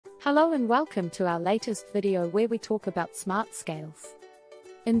Hello and welcome to our latest video where we talk about smart scales.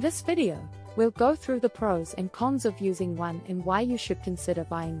 In this video, we'll go through the pros and cons of using one and why you should consider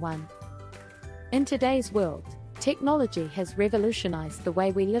buying one. In today's world, technology has revolutionized the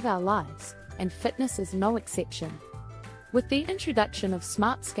way we live our lives, and fitness is no exception. With the introduction of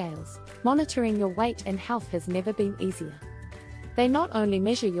smart scales, monitoring your weight and health has never been easier. They not only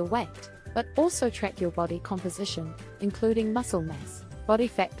measure your weight, but also track your body composition, including muscle mass, body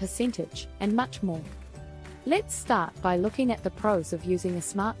fat percentage, and much more. Let's start by looking at the pros of using a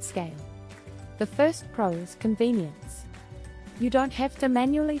smart scale. The first pro is convenience. You don't have to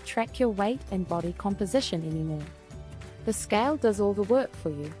manually track your weight and body composition anymore. The scale does all the work for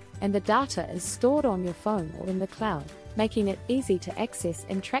you, and the data is stored on your phone or in the cloud, making it easy to access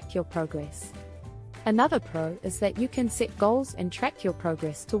and track your progress. Another pro is that you can set goals and track your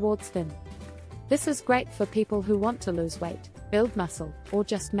progress towards them. This is great for people who want to lose weight, build muscle, or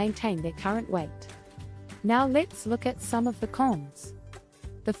just maintain their current weight. Now let's look at some of the cons.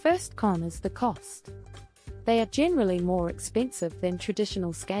 The first con is the cost. They are generally more expensive than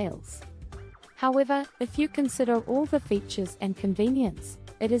traditional scales. However, if you consider all the features and convenience,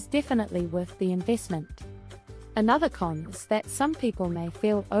 it is definitely worth the investment. Another con is that some people may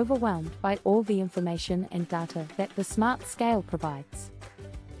feel overwhelmed by all the information and data that the smart scale provides.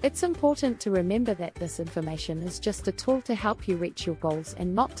 It's important to remember that this information is just a tool to help you reach your goals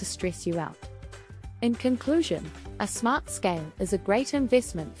and not to stress you out. In conclusion, a smart scale is a great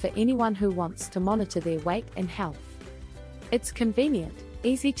investment for anyone who wants to monitor their weight and health. It's convenient,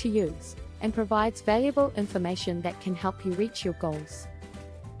 easy to use, and provides valuable information that can help you reach your goals.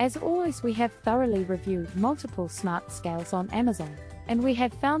 As always, we have thoroughly reviewed multiple smart scales on Amazon, and we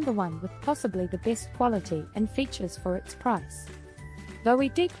have found the one with possibly the best quality and features for its price. Though we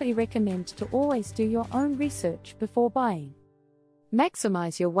deeply recommend to always do your own research before buying.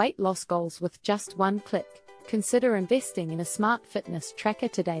 Maximize your weight loss goals with just one click. Consider investing in a smart fitness tracker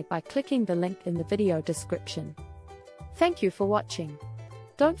today by clicking the link in the video description. Thank you for watching.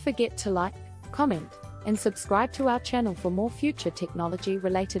 Don't forget to like, comment, and subscribe to our channel for more future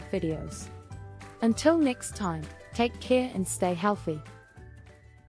technology-related videos. Until next time, take care and stay healthy.